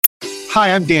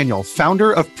Hi, I'm Daniel,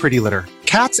 founder of Pretty Litter.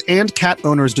 Cats and cat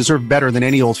owners deserve better than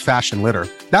any old-fashioned litter.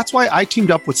 That's why I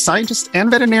teamed up with scientists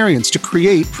and veterinarians to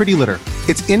create Pretty Litter.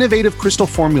 Its innovative crystal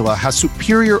formula has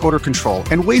superior odor control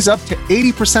and weighs up to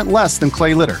 80% less than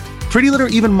clay litter. Pretty Litter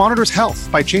even monitors health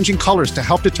by changing colors to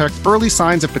help detect early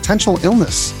signs of potential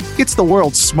illness. It's the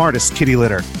world's smartest kitty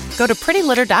litter. Go to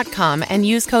prettylitter.com and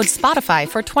use code SPOTIFY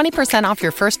for 20% off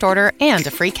your first order and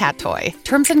a free cat toy.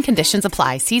 Terms and conditions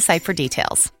apply. See site for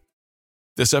details.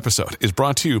 This episode is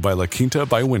brought to you by La Quinta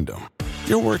by Wyndham.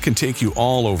 Your work can take you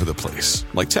all over the place,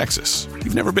 like Texas.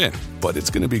 You've never been, but it's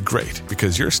going to be great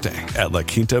because you're staying at La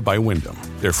Quinta by Wyndham.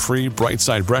 Their free Bright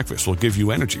Side breakfast will give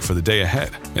you energy for the day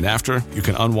ahead. And after, you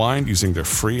can unwind using their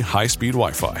free high-speed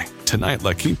Wi-Fi. Tonight,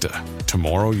 La Quinta.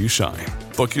 Tomorrow, you shine.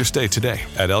 Book your stay today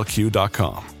at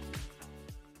lq.com.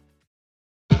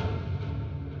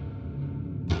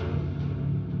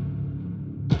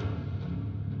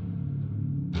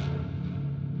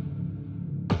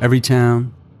 Every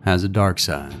town has a dark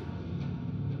side.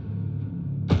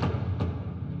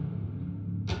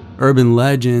 Urban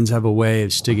legends have a way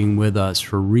of sticking with us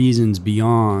for reasons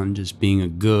beyond just being a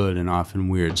good and often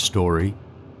weird story,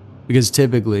 because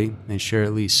typically they share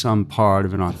at least some part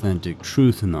of an authentic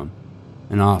truth in them,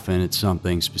 and often it's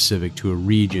something specific to a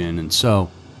region, and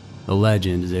so the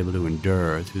legend is able to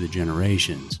endure through the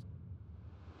generations.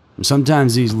 And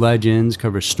sometimes these legends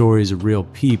cover stories of real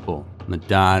people that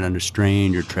died under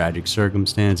strange or tragic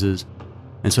circumstances,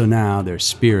 and so now their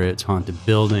spirits haunt a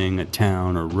building, a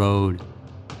town, or road.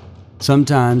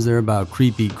 Sometimes they're about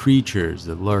creepy creatures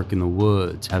that lurk in the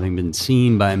woods, having been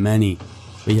seen by many,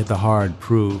 but yet the hard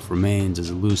proof remains as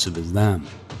elusive as them.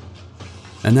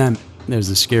 And then there's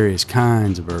the scariest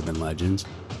kinds of urban legends,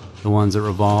 the ones that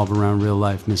revolve around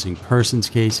real-life missing persons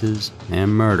cases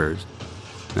and murders.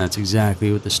 And that's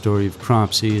exactly what the story of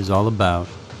Cropsey is all about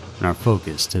and our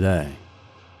focus today.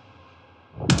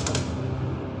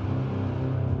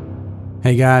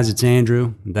 Hey guys, it's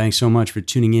Andrew, and thanks so much for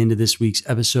tuning in to this week's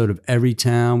episode of Every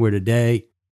Town, where today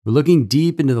we're looking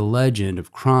deep into the legend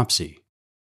of Cropsey,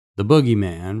 the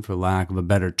boogeyman, for lack of a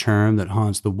better term, that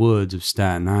haunts the woods of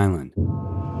Staten Island.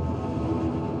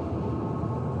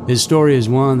 His story is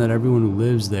one that everyone who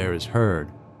lives there has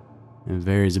heard. It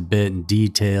varies a bit in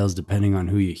details depending on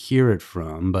who you hear it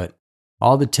from, but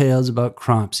all the tales about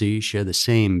Cropsey share the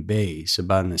same base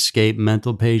about an escaped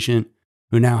mental patient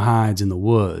who now hides in the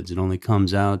woods and only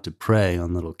comes out to prey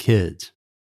on little kids.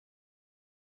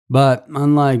 But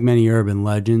unlike many urban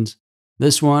legends,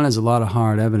 this one has a lot of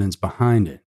hard evidence behind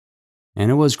it. And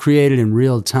it was created in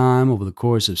real time over the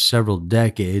course of several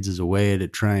decades as a way to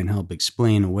try and help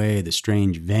explain away the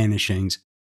strange vanishings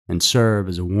and serve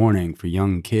as a warning for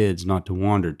young kids not to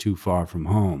wander too far from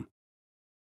home.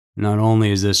 Not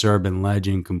only is this urban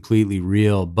legend completely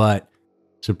real, but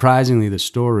surprisingly the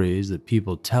stories that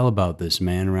people tell about this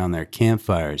man around their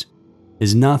campfires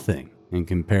is nothing in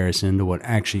comparison to what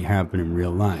actually happened in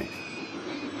real life.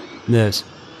 This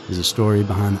is a story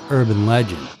behind the urban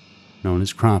legend known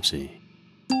as Cropsey.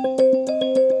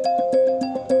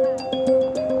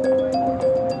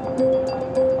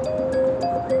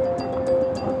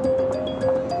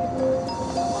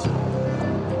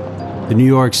 The New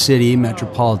York City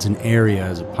metropolitan area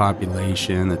has a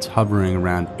population that's hovering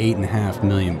around 8.5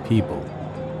 million people.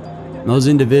 And those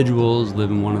individuals live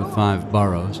in one of the 5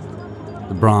 boroughs: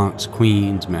 the Bronx,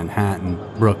 Queens, Manhattan,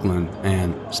 Brooklyn,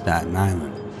 and Staten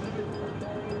Island.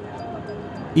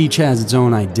 Each has its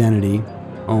own identity,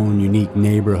 own unique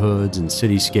neighborhoods and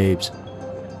cityscapes.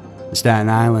 Staten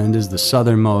Island is the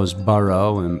southernmost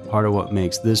borough, and part of what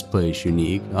makes this place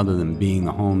unique, other than being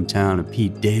the hometown of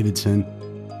Pete Davidson,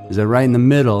 is that right in the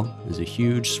middle is a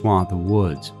huge swath of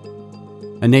woods,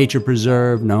 a nature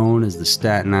preserve known as the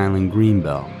Staten Island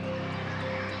Greenbelt.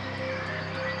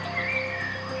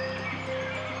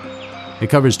 It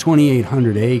covers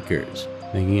 2,800 acres,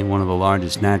 making it one of the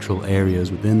largest natural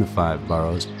areas within the 5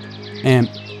 boroughs, and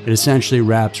it essentially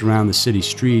wraps around the city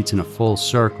streets in a full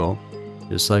circle,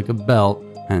 just like a belt,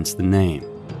 hence the name.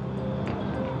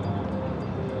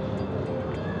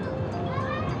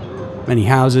 Many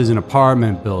houses and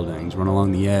apartment buildings run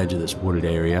along the edge of this wooded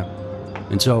area,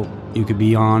 and so you could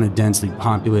be on a densely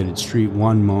populated street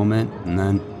one moment and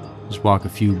then just walk a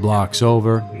few blocks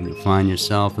over and you'll find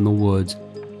yourself in the woods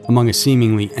among a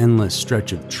seemingly endless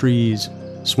stretch of trees,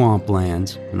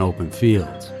 swamplands, and open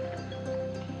fields.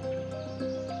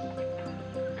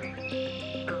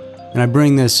 And I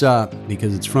bring this up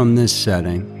because it's from this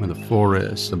setting, where the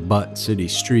forests abut city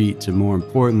streets, and more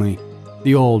importantly,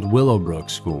 the old Willowbrook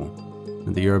School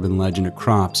that the urban legend of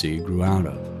Cropsey grew out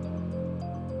of.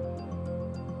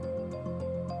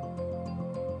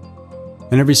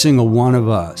 And every single one of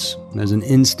us, there's an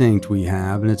instinct we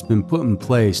have, and it's been put in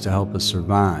place to help us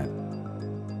survive.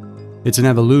 It's an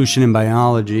evolution in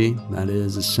biology that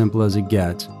is as simple as it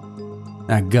gets.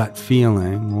 That gut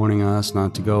feeling warning us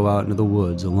not to go out into the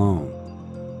woods alone.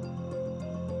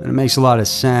 And it makes a lot of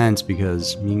sense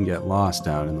because you can get lost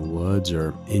out in the woods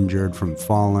or injured from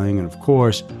falling, and of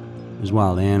course, there's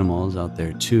wild animals out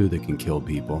there too that can kill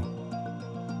people.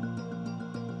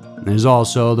 There's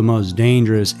also the most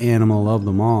dangerous animal of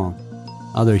them all,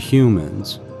 other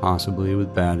humans, possibly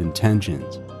with bad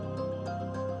intentions.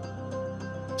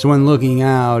 So when looking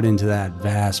out into that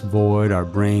vast void, our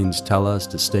brains tell us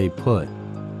to stay put.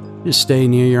 Just stay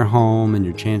near your home and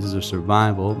your chances of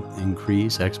survival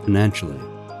increase exponentially.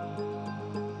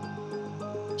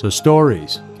 So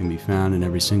stories can be found in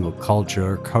every single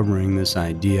culture covering this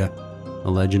idea.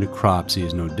 The legend of Cropsey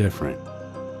is no different.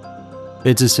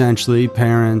 It's essentially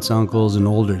parents, uncles, and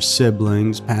older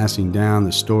siblings passing down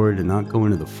the story to not go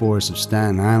into the forests of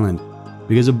Staten Island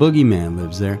because a boogeyman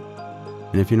lives there.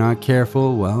 And if you're not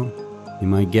careful, well, he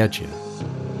might get you.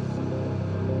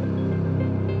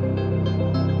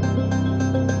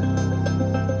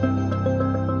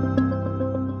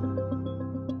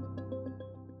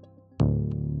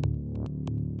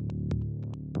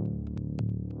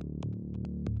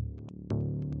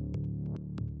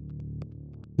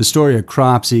 The story of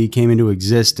Cropsey came into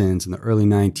existence in the early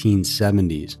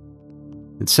 1970s.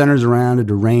 It centers around a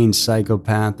deranged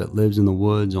psychopath that lives in the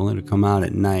woods only to come out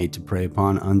at night to prey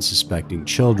upon unsuspecting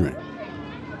children.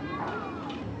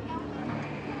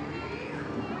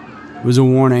 It was a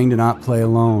warning to not play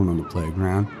alone on the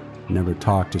playground, never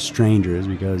talk to strangers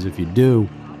because if you do,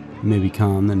 you may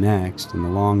become the next in the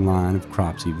long line of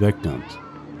Cropsey victims.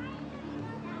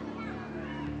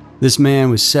 This man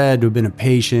was said to have been a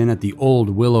patient at the old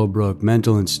Willowbrook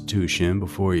mental institution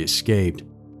before he escaped,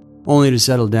 only to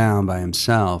settle down by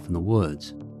himself in the woods.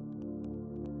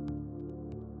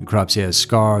 And Cropsey has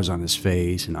scars on his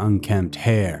face and unkempt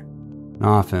hair, and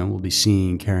often will be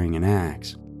seen carrying an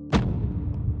axe.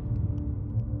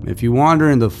 If you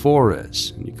wander in the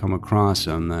forest and you come across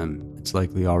him, then it's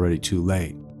likely already too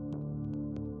late.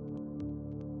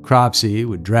 Cropsey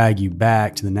would drag you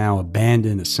back to the now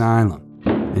abandoned asylum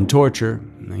and torture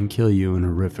and then kill you in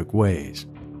horrific ways.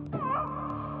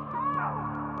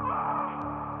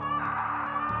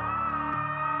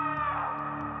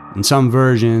 In some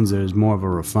versions, there's more of a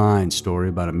refined story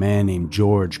about a man named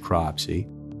George Cropsey,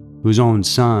 whose own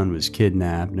son was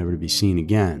kidnapped, never to be seen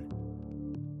again.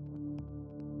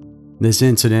 This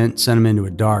incident sent him into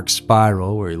a dark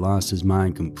spiral where he lost his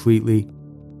mind completely,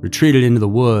 retreated into the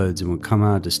woods, and would come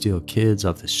out to steal kids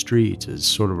off the streets as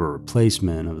sort of a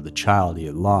replacement of the child he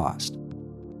had lost.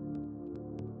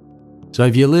 So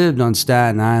if you lived on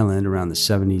Staten Island around the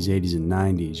 70s, 80s, and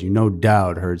 90s, you no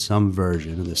doubt heard some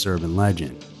version of this urban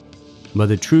legend. But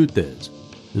the truth is,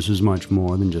 this was much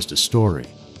more than just a story.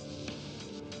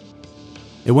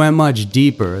 It went much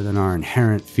deeper than our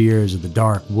inherent fears of the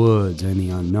dark woods and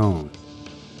the unknown.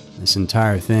 This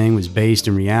entire thing was based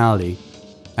in reality,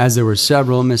 as there were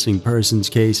several missing persons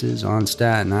cases on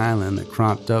Staten Island that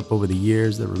cropped up over the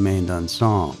years that remained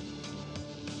unsolved.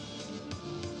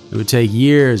 It would take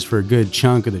years for a good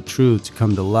chunk of the truth to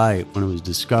come to light when it was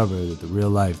discovered that the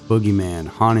real-life boogeyman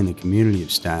haunting the community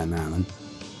of Staten Island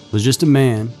was just a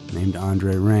man named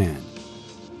Andre Rand.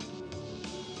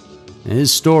 And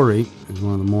his story is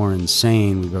one of the more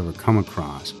insane we've ever come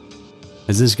across,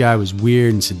 as this guy was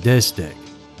weird and sadistic,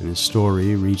 and his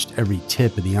story reached every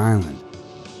tip of the island.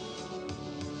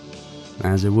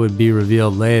 As it would be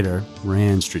revealed later,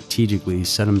 Rand strategically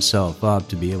set himself up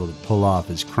to be able to pull off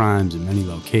his crimes in many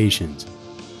locations,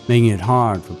 making it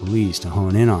hard for police to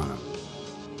hone in on him.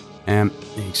 And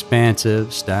the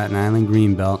expansive Staten Island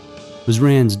Greenbelt was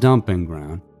Rand's dumping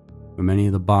ground, where many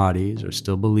of the bodies are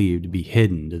still believed to be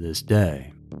hidden to this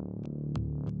day.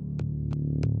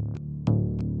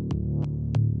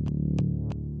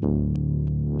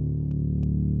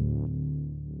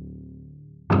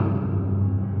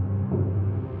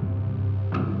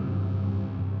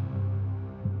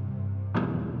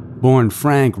 Born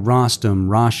Frank Rostam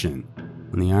Roshan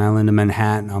on the island of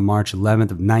Manhattan on March 11th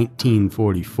of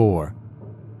 1944.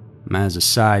 As a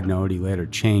side note, he later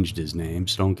changed his name,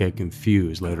 so don't get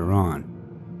confused later on.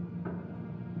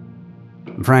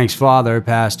 Frank's father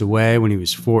passed away when he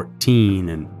was 14,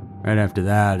 and right after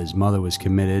that, his mother was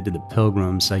committed to the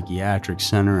Pilgrim Psychiatric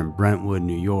Center in Brentwood,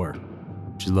 New York,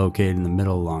 which is located in the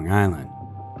middle of Long Island.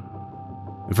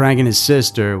 And Frank and his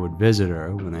sister would visit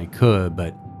her when they could,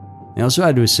 but they also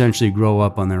had to essentially grow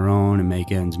up on their own and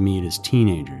make ends meet as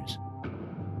teenagers.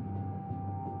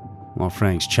 While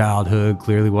Frank's childhood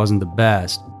clearly wasn't the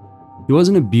best, he He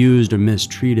wasn't abused or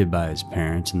mistreated by his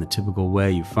parents in the typical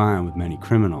way you find with many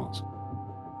criminals.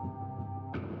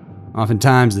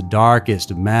 Oftentimes, the darkest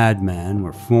of madmen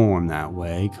were formed that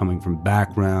way, coming from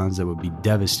backgrounds that would be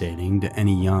devastating to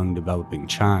any young, developing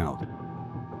child.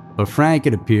 But Frank,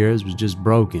 it appears, was just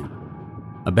broken.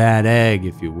 A bad egg,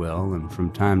 if you will, and from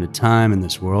time to time in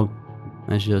this world,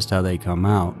 that's just how they come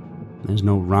out. There's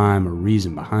no rhyme or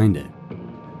reason behind it.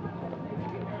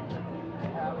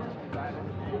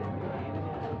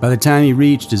 By the time he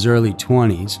reached his early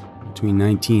 20s, between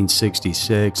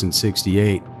 1966 and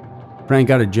 68, Frank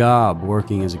got a job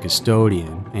working as a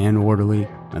custodian and orderly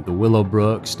at the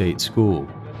Willowbrook State School.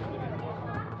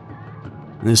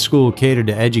 This school catered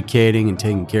to educating and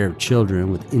taking care of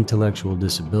children with intellectual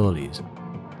disabilities.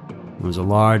 It was a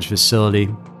large facility,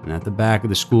 and at the back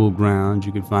of the school grounds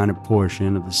you could find a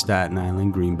portion of the Staten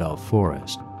Island Greenbelt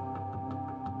Forest.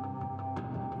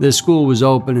 This school was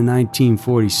opened in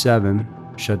 1947,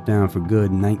 shut down for good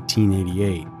in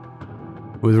 1988.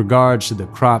 With regards to the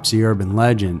Cropsey urban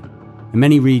legend, in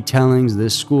many retellings,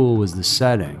 this school was the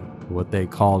setting for what they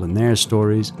called in their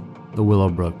stories the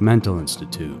Willowbrook Mental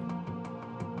Institute.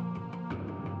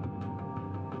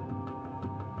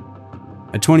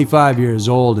 At 25 years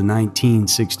old in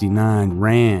 1969,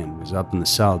 Rand was up in the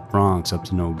South Bronx up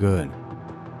to no good.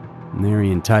 And there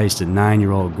he enticed a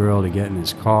 9-year-old girl to get in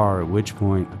his car, at which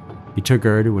point he took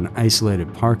her to an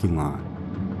isolated parking lot.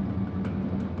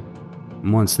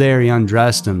 And once there, he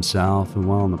undressed himself, and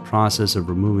while in the process of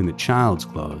removing the child's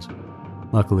clothes,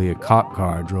 luckily a cop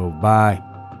car drove by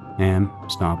and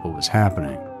stopped what was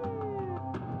happening.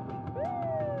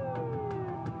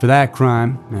 For that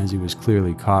crime, as he was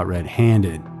clearly caught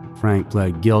red-handed, Frank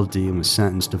pled guilty and was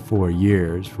sentenced to 4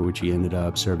 years, for which he ended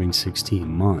up serving 16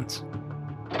 months.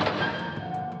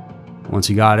 Once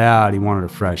he got out, he wanted a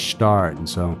fresh start, and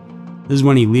so this is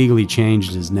when he legally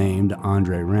changed his name to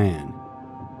Andre Rand.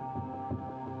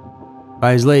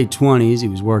 By his late 20s, he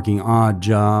was working odd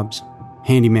jobs,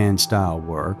 handyman-style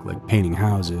work like painting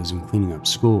houses and cleaning up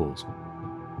schools.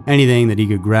 Anything that he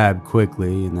could grab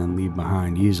quickly and then leave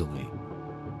behind easily.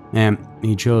 And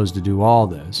he chose to do all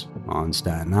this on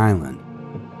Staten Island.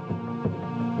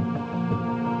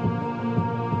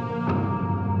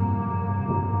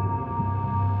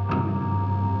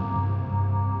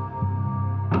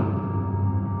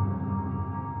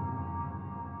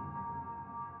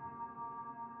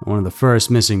 One of the first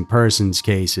missing persons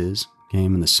cases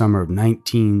came in the summer of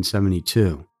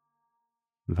 1972.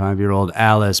 5-year-old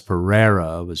Alice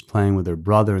Pereira was playing with her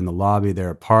brother in the lobby of their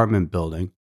apartment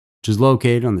building, which is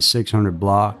located on the 600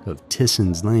 block of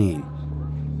Tisson's Lane.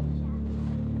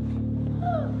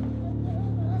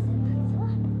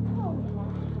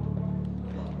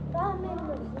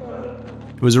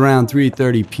 It was around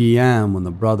 3:30 p.m. when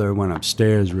the brother went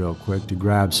upstairs real quick to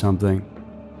grab something.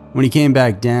 When he came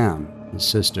back down, his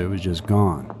sister was just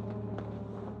gone.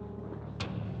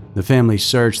 The family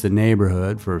searched the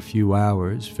neighborhood for a few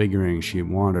hours, figuring she had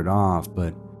wandered off,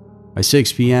 but by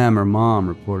 6 p.m., her mom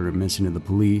reported her missing to the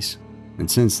police, and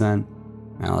since then,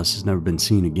 Alice has never been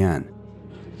seen again.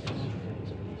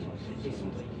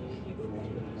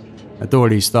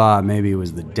 Authorities thought maybe it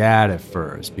was the dad at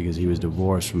first because he was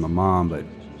divorced from the mom, but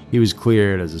he was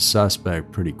cleared as a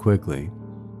suspect pretty quickly.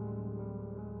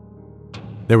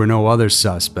 There were no other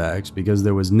suspects because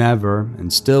there was never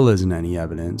and still isn't any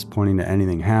evidence pointing to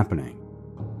anything happening.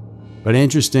 But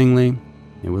interestingly,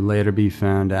 it would later be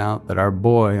found out that our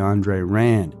boy, Andre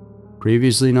Rand,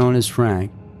 previously known as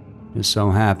Frank, just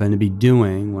so happened to be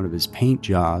doing one of his paint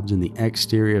jobs in the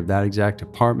exterior of that exact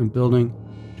apartment building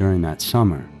during that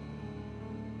summer.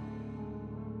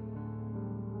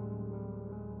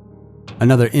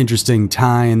 Another interesting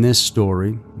tie in this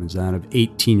story is that of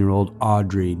 18-year-old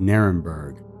Audrey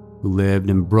Nirenberg, who lived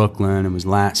in Brooklyn and was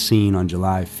last seen on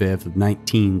July 5th of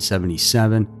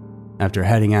 1977 after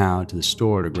heading out to the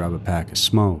store to grab a pack of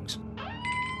smokes.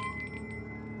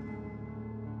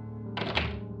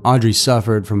 Audrey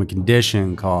suffered from a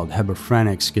condition called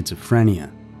hebephrenic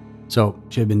schizophrenia, so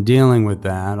she had been dealing with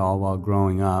that all while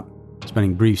growing up,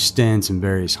 spending brief stints in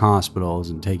various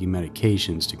hospitals and taking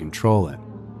medications to control it.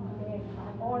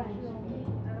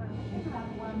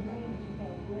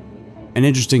 An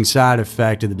interesting side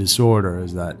effect of the disorder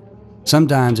is that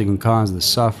sometimes it can cause the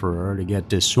sufferer to get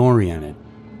disoriented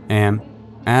and,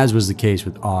 as was the case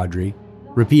with Audrey,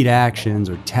 repeat actions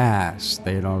or tasks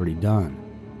they had already done.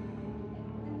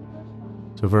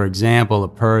 So for example, a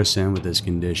person with this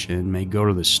condition may go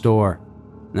to the store,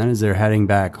 and then as they're heading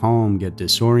back home get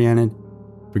disoriented,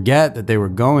 forget that they were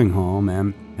going home,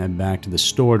 and head back to the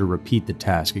store to repeat the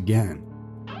task again.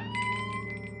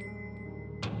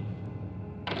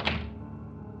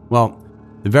 Well,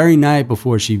 the very night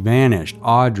before she vanished,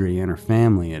 Audrey and her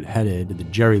family had headed to the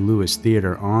Jerry Lewis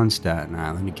Theater on Staten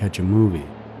Island to catch a movie.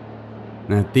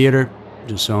 And that theater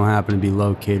just so happened to be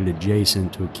located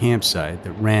adjacent to a campsite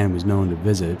that Rand was known to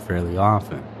visit fairly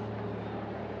often.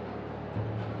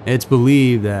 It's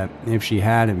believed that if she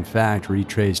had in fact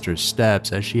retraced her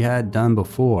steps, as she had done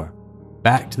before,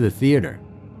 back to the theater,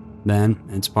 then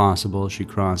it's possible she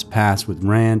crossed paths with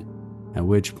Rand, at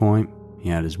which point he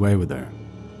had his way with her.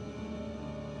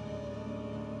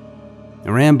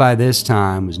 And Rand by this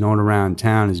time was known around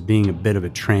town as being a bit of a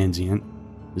transient.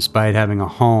 Despite having a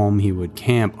home, he would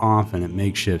camp often at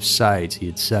makeshift sites he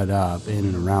had set up in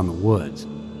and around the woods.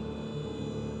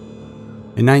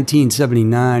 In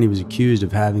 1979, he was accused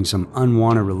of having some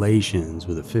unwanted relations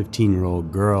with a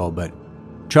 15-year-old girl, but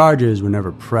charges were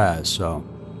never pressed, so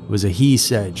it was a he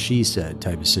said, she said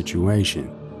type of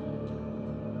situation.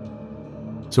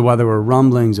 So while there were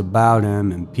rumblings about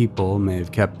him and people may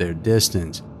have kept their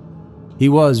distance, he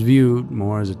was viewed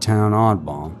more as a town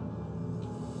oddball.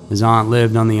 His aunt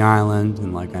lived on the island,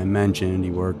 and like I mentioned, he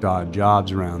worked odd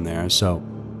jobs around there, so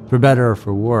for better or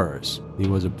for worse, he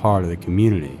was a part of the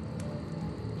community.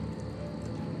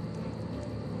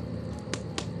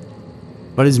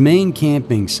 But his main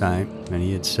camping site that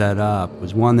he had set up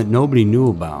was one that nobody knew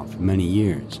about for many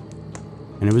years,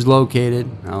 and it was located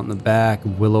out in the back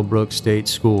of Willowbrook State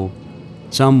School,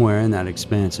 somewhere in that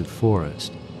expansive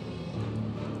forest.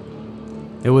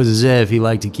 It was as if he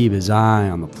liked to keep his eye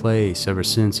on the place ever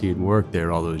since he had worked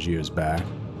there all those years back.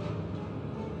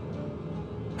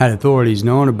 Had authorities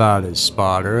known about his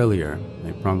spot earlier,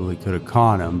 they probably could have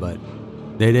caught him, but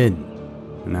they didn't.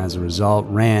 And as a result,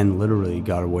 Rand literally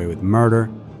got away with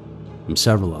murder from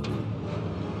several of them.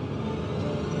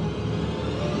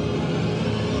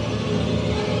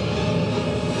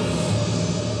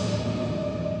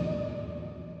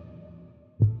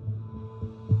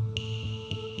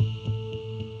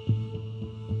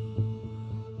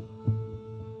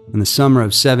 In the summer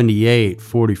of '78,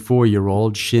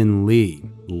 44-year-old Shin Lee,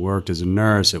 who worked as a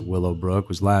nurse at Willowbrook,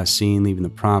 was last seen leaving the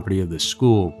property of the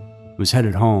school and was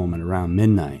headed home at around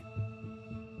midnight.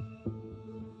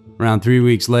 Around 3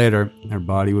 weeks later, her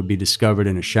body would be discovered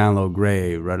in a shallow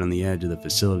grave right on the edge of the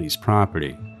facility's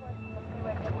property.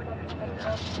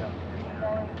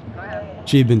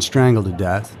 She had been strangled to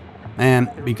death,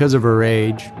 and because of her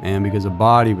age and because a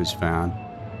body was found,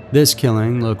 this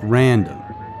killing looked random,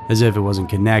 as if it wasn't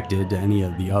connected to any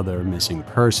of the other missing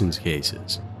persons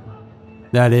cases.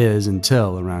 That is,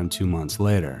 until around 2 months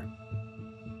later.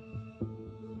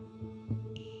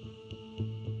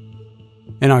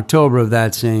 In October of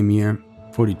that same year,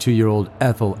 42-year-old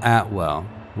Ethel Atwell,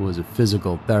 who was a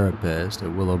physical therapist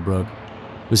at Willowbrook,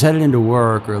 was headed into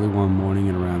work early one morning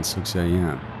at around 6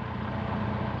 a.m.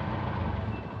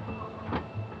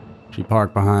 She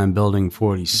parked behind Building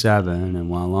 47, and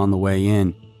while on the way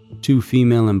in, 2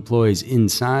 female employees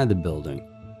inside the building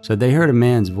said they heard a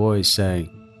man's voice say,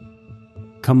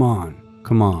 "Come on,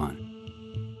 come on,"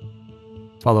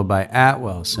 followed by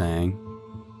Atwell saying,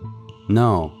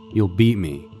 "No, you'll beat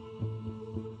me."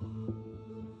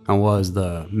 And was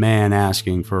the man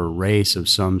asking for a race of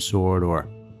some sort, or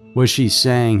was she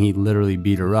saying he'd literally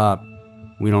beat her up?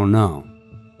 We don't know.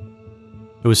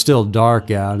 It was still dark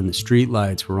out and the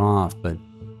streetlights were off, but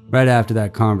right after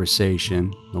that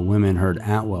conversation, the women heard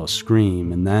Atwell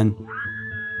scream, and then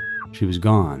she was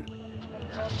gone.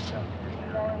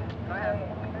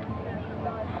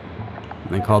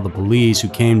 They called the police, who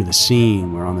came to the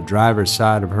scene, where on the driver's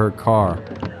side of her car,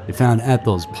 they found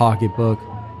Ethel's pocketbook,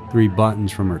 3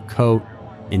 buttons from her coat,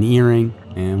 an earring,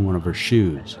 and one of her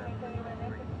shoes.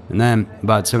 And then,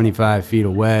 about 75 feet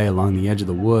away along the edge of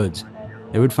the woods,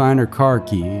 they would find her car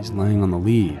keys laying on the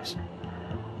leaves.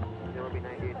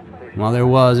 While there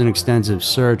was an extensive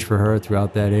search for her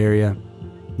throughout that area,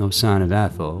 no sign of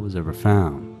Ethel was ever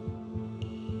found.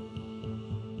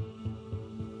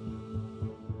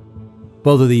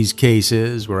 Both of these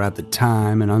cases were at the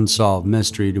time an unsolved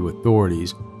mystery to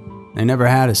authorities. They never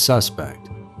had a suspect.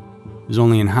 It was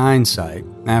only in hindsight,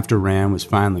 after Rand was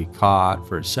finally caught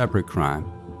for a separate crime,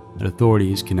 that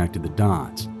authorities connected the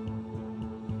dots.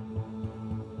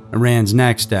 Rand's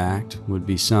next act would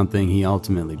be something he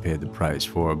ultimately paid the price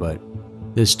for, but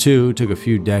this too took a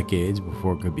few decades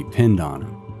before it could be pinned on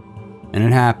him. And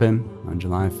it happened on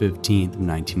July 15th of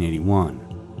 1981.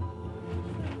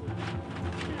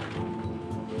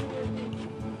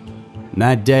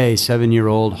 That day,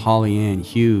 7-year-old Holly Ann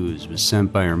Hughes was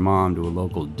sent by her mom to a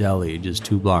local deli just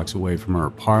 2 blocks away from her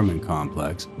apartment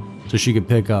complex so she could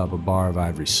pick up a bar of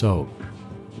Ivory soap.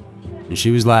 And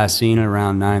she was last seen at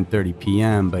around 9:30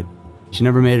 p.m., but She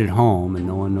never made it home, and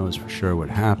no one knows for sure what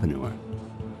happened to her.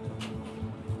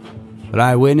 But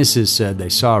eyewitnesses said they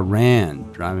saw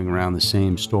Rand driving around the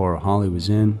same store Holly was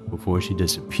in before she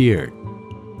disappeared.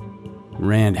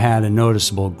 Rand had a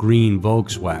noticeable green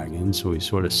Volkswagen, so he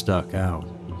sort of stuck out.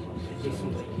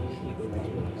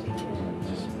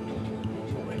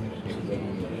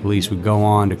 Police would go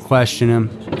on to question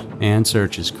him and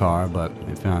search his car, but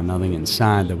they found nothing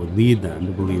inside that would lead them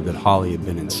to believe that Holly had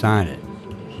been inside it.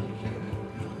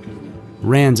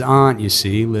 Rand's aunt, you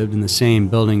see, lived in the same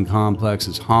building complex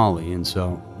as Holly, and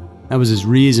so that was his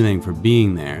reasoning for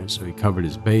being there, so he covered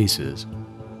his bases.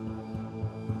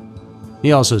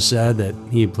 He also said that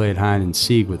he had played hide and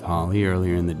seek with Holly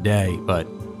earlier in the day, but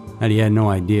that he had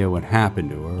no idea what happened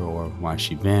to her or why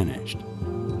she vanished.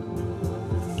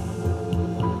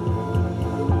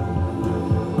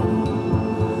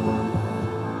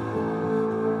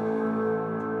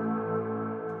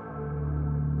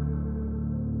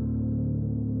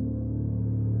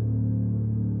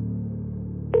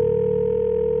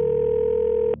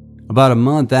 About a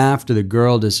month after the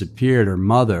girl disappeared, her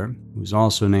mother, who was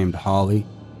also named Holly,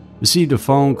 received a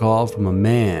phone call from a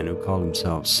man who called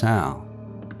himself Sal.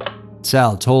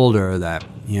 Sal told her that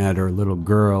he had her little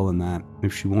girl and that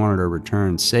if she wanted her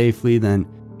returned safely, then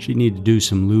she'd need to do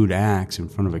some lewd acts in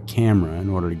front of a camera in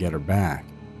order to get her back.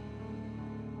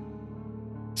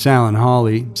 Sal and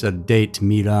Holly set a date to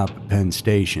meet up at Penn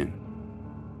Station.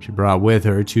 She brought with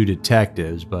her 2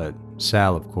 detectives, but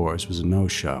Sal, of course, was a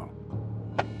no-show.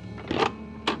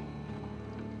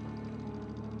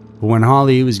 But when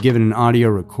Holly was given an audio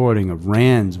recording of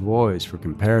Rand's voice for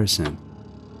comparison,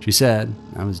 she said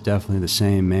that was definitely the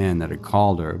same man that had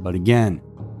called her, but again,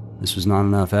 this was not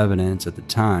enough evidence at the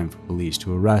time for police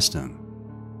to arrest him.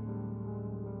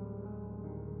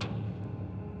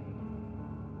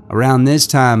 Around this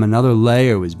time, another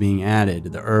layer was being added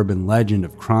to the urban legend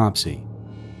of Cropsey.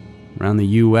 Around the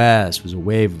U.S. was a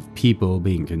wave of people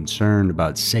being concerned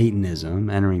about Satanism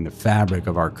entering the fabric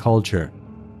of our culture.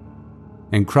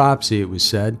 And Cropsey, it was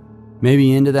said, may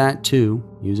be into that too,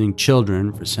 using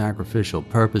children for sacrificial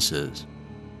purposes.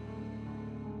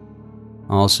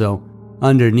 Also,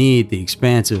 underneath the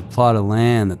expansive plot of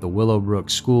land that the Willowbrook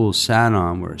School sat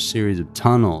on were a series of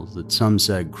tunnels that some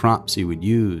said Cropsey would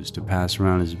use to pass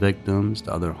around his victims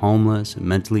to other homeless and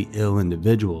mentally ill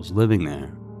individuals living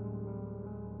there.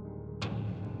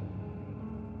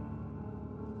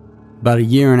 About a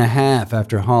year and a half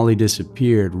after Holly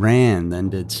disappeared, Rand then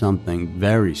did something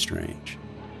very strange.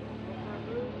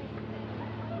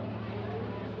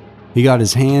 He got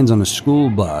his hands on a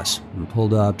school bus and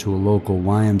pulled up to a local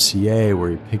YMCA where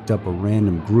he picked up a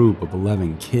random group of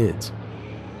 11 kids.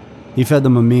 He fed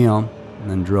them a meal and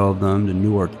then drove them to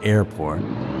Newark Airport.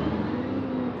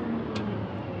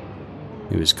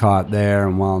 He was caught there,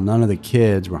 and while none of the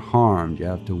kids were harmed, you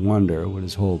have to wonder what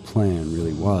his whole plan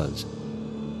really was.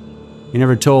 He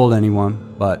never told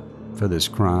anyone, but for this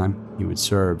crime, he would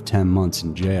serve 10 months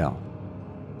in jail.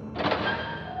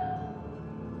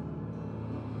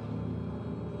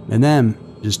 And then,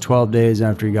 just 12 days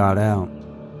after he got out,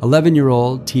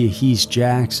 11-year-old Tia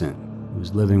Jackson, who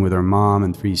was living with her mom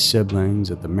and 3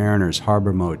 siblings at the Mariners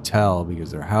Harbor Motel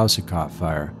because their house had caught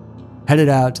fire, headed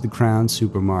out to the Crown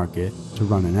Supermarket to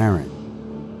run an errand.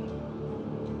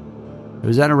 It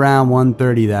was at around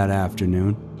 1:30 that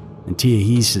afternoon, and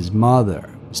Tia mother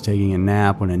was taking a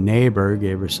nap when a neighbor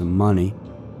gave her some money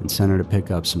and sent her to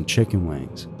pick up some chicken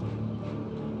wings.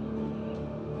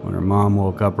 When her mom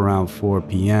woke up around 4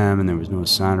 p.m. and there was no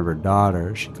sign of her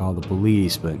daughter, she called the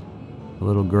police, but the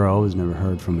little girl was never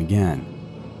heard from again.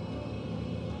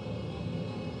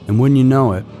 And wouldn't you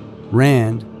know it,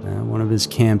 Rand, at one of his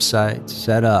campsites,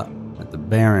 set up at the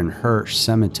Baron Hirsch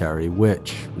Cemetery,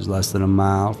 which was less than a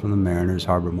mile from the Mariners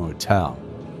Harbor Motel.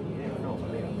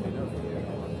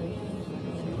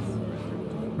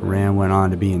 Rand went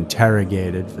on to be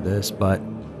interrogated for this, but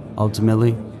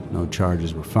ultimately, no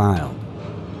charges were filed.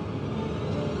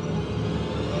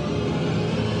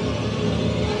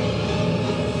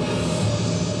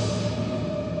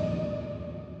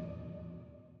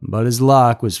 But his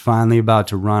luck was finally about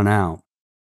to run out,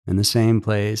 in the same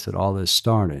place that all this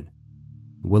started,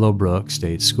 Willowbrook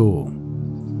State School.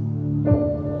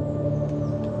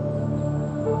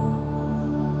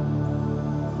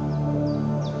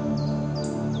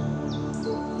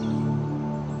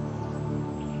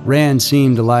 Rand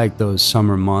seemed to like those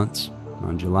summer months.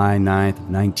 On July 9th of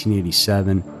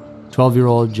 1987,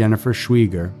 12-year-old Jennifer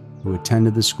Schwieger, who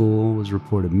attended the school, was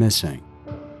reported missing.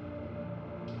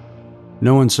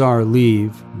 No one saw her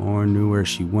leave or knew where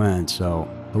she went, so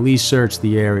police searched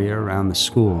the area around the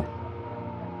school.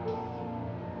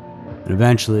 And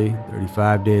eventually,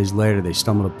 35 days later, they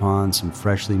stumbled upon some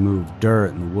freshly moved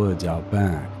dirt in the woods out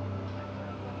back.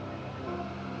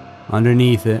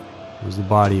 Underneath it was the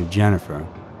body of Jennifer.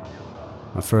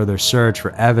 A further search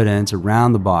for evidence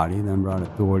around the body then brought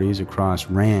authorities across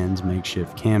Rand's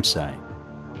makeshift campsite.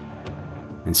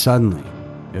 And suddenly,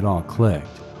 it all clicked.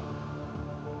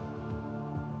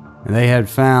 And they had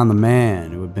found the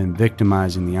man who had been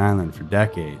victimizing the island for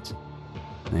decades.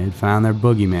 They had found their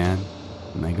boogeyman,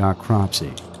 and they got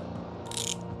Cropsey.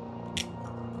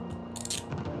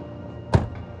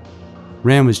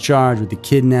 Rand was charged with the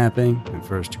kidnapping and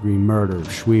first-degree murder of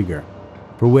Schwieger,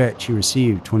 for which he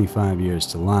received 25 years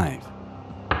to life.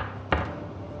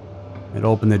 It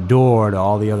opened the door to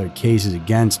all the other cases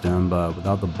against him, but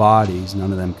without the bodies,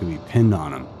 none of them could be pinned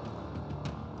on him.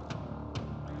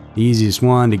 The easiest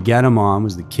one to get him on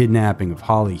was the kidnapping of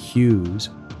Holly Hughes,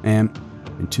 and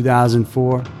in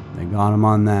 2004, they got him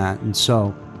on that, and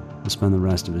so he'll spend the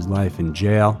rest of his life in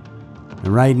jail. And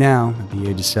right now, at the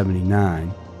age of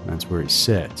 79, that's where he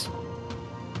sits.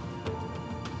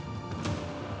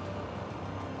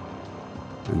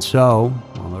 And so,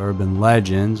 while urban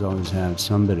legends always have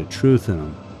some bit of truth in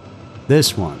them,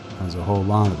 this one has a whole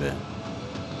lot of it.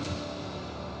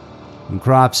 And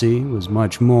Cropsey was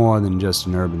much more than just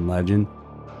an urban legend,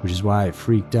 which is why it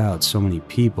freaked out so many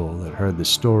people that heard the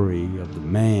story of the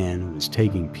man who was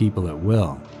taking people at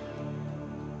will.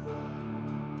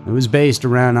 It was based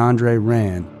around Andre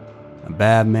Rand, a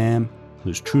bad man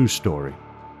whose true story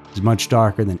is much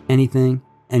darker than anything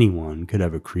anyone could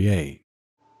ever create.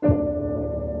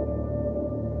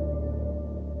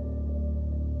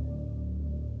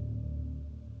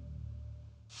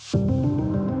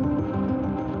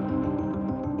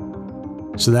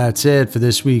 So that's it for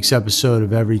this week's episode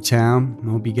of Every Town. I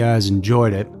hope you guys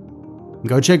enjoyed it.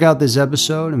 Go check out this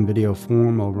episode in video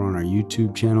form over on our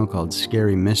YouTube channel called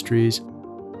Scary Mysteries.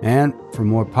 And for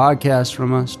more podcasts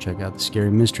from us, check out the Scary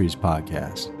Mysteries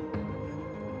podcast.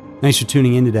 Thanks for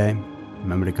tuning in today.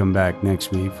 Remember to come back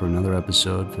next week for another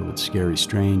episode filled with scary,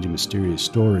 strange, and mysterious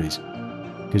stories.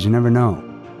 Because you never know.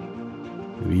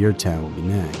 Maybe your town will be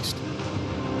next.